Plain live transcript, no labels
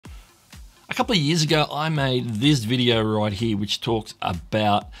A couple of years ago, I made this video right here, which talks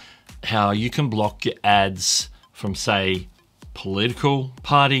about how you can block your ads from, say, political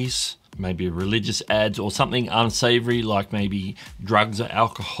parties, maybe religious ads, or something unsavory like maybe drugs or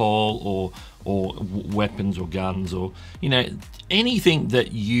alcohol or weapons or guns, or anything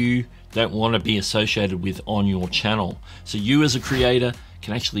that you don't want to be associated with on your channel. So you as a creator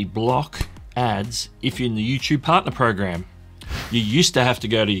can actually block ads if you're in the YouTube partner program. You used to have to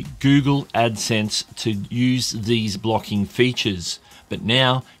go to Google AdSense to use these blocking features, but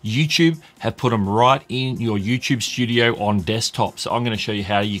now YouTube have put them right in your YouTube studio on desktop. So I'm going to show you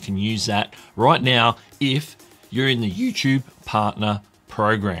how you can use that right now if you're in the YouTube partner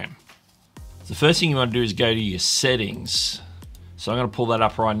program. The first thing you want to do is go to your settings. So I'm going to pull that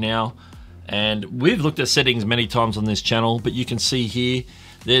up right now. And we've looked at settings many times on this channel, but you can see here,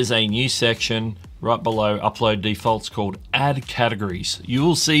 there's a new section right below upload defaults called ad categories. You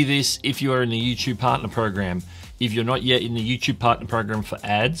will see this if you are in the YouTube partner program. If you're not yet in the YouTube partner program for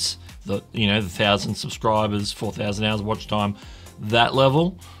ads, the 1,000 subscribers, 4,000 hours watch time, that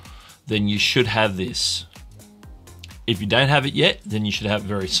level, then you should have this. If you don't have it yet, then you should have it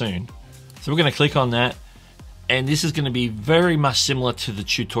very soon. So we're going to click on that, and this is going to be very much similar to the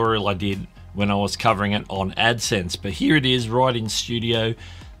tutorial I did when I was covering it on AdSense, but here it is right in Studio.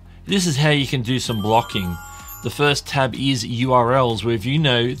 This is how you can do some blocking. The first tab is URLs, where if you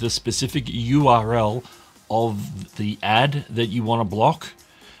know the specific URL of the ad that you want to block,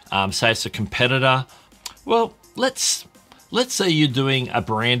 say it's a competitor. Well, let's say you're doing a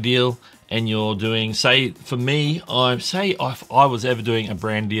brand deal and you're doing, say for me, if I was ever doing a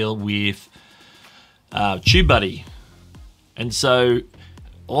brand deal with TubeBuddy, and so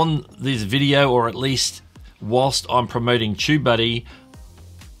on this video, or at least whilst I'm promoting TubeBuddy,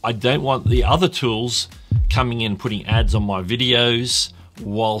 I don't want the other tools coming in putting ads on my videos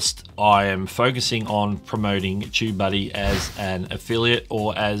whilst I am focusing on promoting TubeBuddy as an affiliate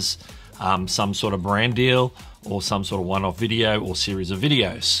or as some sort of brand deal or some sort of one-off video or series of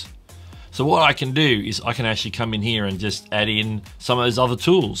videos. So what I can do is I can actually come in here and just add in some of those other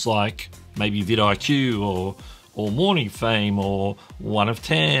tools, like maybe vidIQ or Morning Fame or 1 of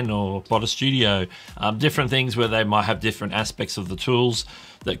 10 or Spotter Studio, different things where they might have different aspects of the tools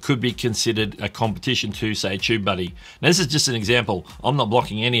that could be considered a competition to, say, TubeBuddy. Now this is just an example. I'm not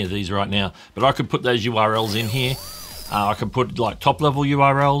blocking any of these right now, but I could put those URLs in here. I could put like top level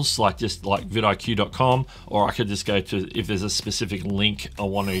URLs, like vidIQ.com, or I could just go to, if there's a specific link I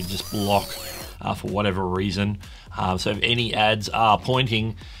want to just block for whatever reason. So if any ads are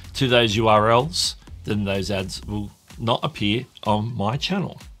pointing to those URLs, then those ads will not appear on my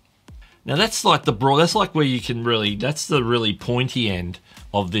channel. Now that's like the broad, that's like where you can really, that's the really pointy end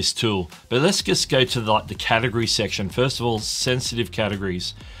of this tool. But let's just go to the category section. First of all, sensitive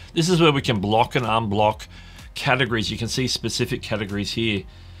categories. This is where we can block and unblock categories. You can see specific categories here,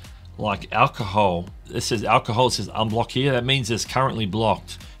 like alcohol. It says alcohol, it says unblock here. That means it's currently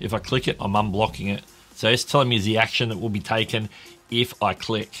blocked. If I click it, I'm unblocking it. So it's telling me the action that will be taken if I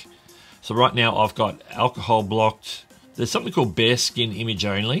click. So right now I've got alcohol blocked. There's something called bare skin image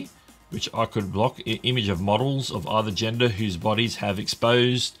only, which I could block. Image of models of either gender whose bodies have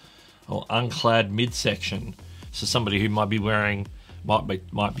exposed or unclad midsection. So somebody who might be wearing, might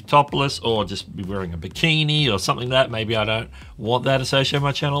be topless, or just be wearing a bikini or something like that. Maybe I don't want that associated with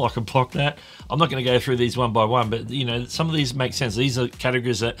my channel. I can block that. I'm not going to go through these one by one, but some of these make sense. These are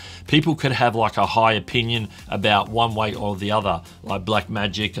categories that people could have like a high opinion about one way or the other, like black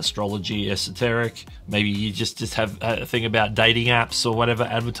magic, astrology, esoteric. Maybe you just have a thing about dating apps or whatever,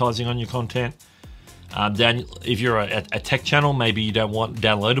 advertising on your content. If you're a tech channel, maybe you don't want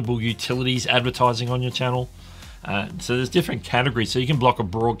downloadable utilities advertising on your channel. So there's different categories, so you can block a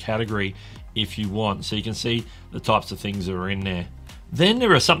broad category if you want, so you can see the types of things that are in there. Then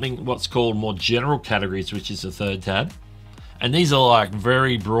there are what's called more general categories, which is the third tab, and these are like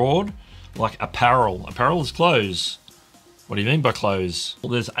very broad, like apparel. Apparel is clothes. What do you mean by clothes?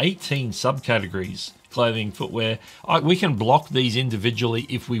 Well, there's 18 subcategories: clothing, footwear. We can block these individually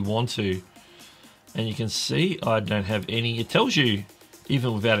if we want to, and you can see I don't have any. It tells you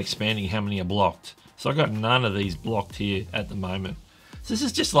even without expanding how many are blocked. So I got none of these blocked here at the moment. So this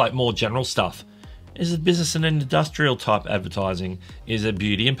is just like more general stuff. Is it business and industrial type advertising? Is it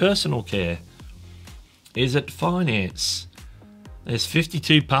beauty and personal care? Is it finance? There's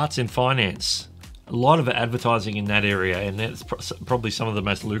 52 parts in finance. A lot of advertising in that area, and that's probably some of the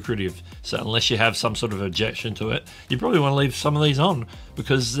most lucrative. So unless you have some sort of objection to it, you probably want to leave some of these on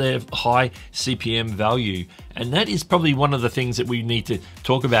because they're high CPM value. And that is probably one of the things that we need to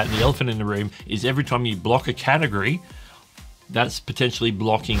talk about in the elephant in the room, is every time you block a category, that's potentially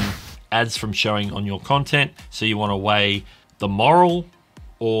blocking ads from showing on your content. So you want to weigh the moral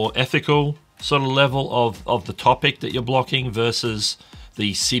or ethical sort of level of the topic that you're blocking versus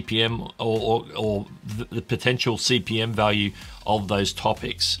the CPM or the potential CPM value of those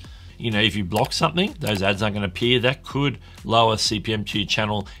topics. You know, if you block something, those ads aren't going to appear. That could lower CPM to your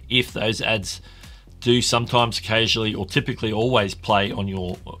channel if those ads do sometimes, occasionally, or typically always play on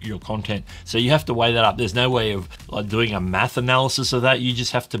your content. So you have to weigh that up. There's no way of like doing a math analysis of that. You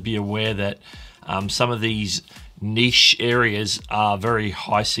just have to be aware that some of these niche areas are very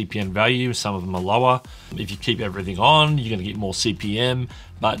high CPM value, some of them are lower. If you keep everything on, you're going to get more CPM,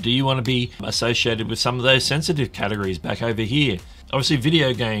 but do you want to be associated with some of those sensitive categories back over here? Obviously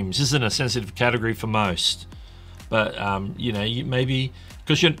video games isn't a sensitive category for most, but you know, you maybe,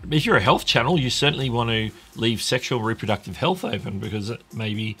 because if you're a health channel, you certainly want to leave sexual and reproductive health open, because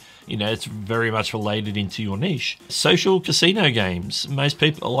maybe, you know, it's very much related into your niche. Social casino games, most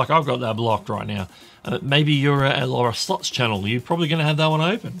people, like I've got that blocked right now. Maybe you're a slots channel, you're probably going to have that one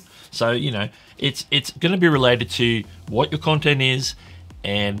open. So, you know, it's going to be related to what your content is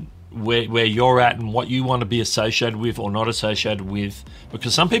and where you're at and what you want to be associated with or not associated with,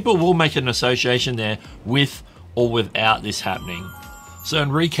 because some people will make an association there with or without this happening. So in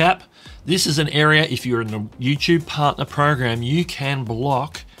recap, this is an area, if you're in the YouTube partner program, you can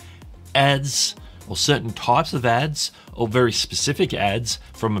block ads or certain types of ads or very specific ads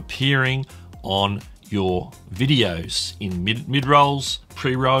from appearing on your videos in mid-rolls,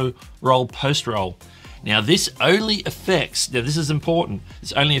 pre-roll, roll, post-roll. Now this only affects, now this is important,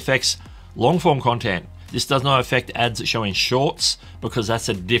 this only affects long-form content. This does not affect ads that show in shorts, because that's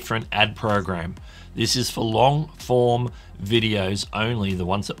a different ad program. This is for long-form videos only, the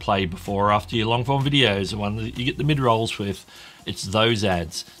ones that play before or after your long-form videos, the one that you get the mid-rolls with. It's those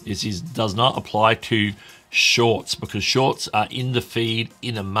ads. This does not apply to shorts, because shorts are in the feed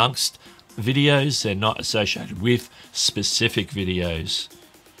in amongst videos. They're not associated with specific videos.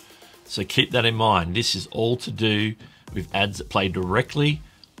 So keep that in mind. This is all to do with ads that play directly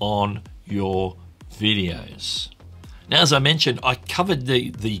on your videos. Now, as I mentioned, I covered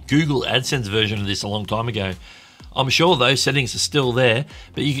the Google AdSense version of this a long time ago. I'm sure those settings are still there,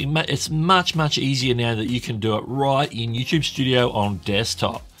 but you can, it's much easier now that you can do it right in YouTube Studio on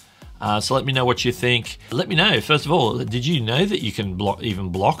desktop. So let me know what you think. Let me know, first of all, did you know that you can even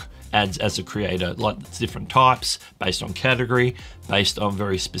block ads as a creator, like different types, based on category, based on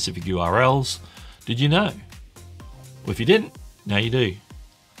very specific URLs? Did you know? Well, if you didn't, now you do.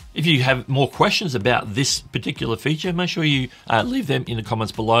 If you have more questions about this particular feature, make sure you leave them in the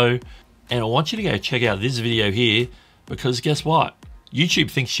comments below. And I want you to go check out this video here, because guess what?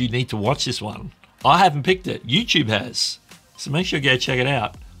 YouTube thinks you need to watch this one. I haven't picked it, YouTube has. So make sure you go check it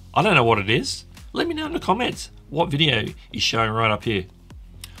out. I don't know what it is. Let me know in the comments what video is showing right up here.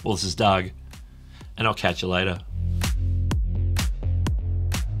 Well, this is Doug, and I'll catch you later.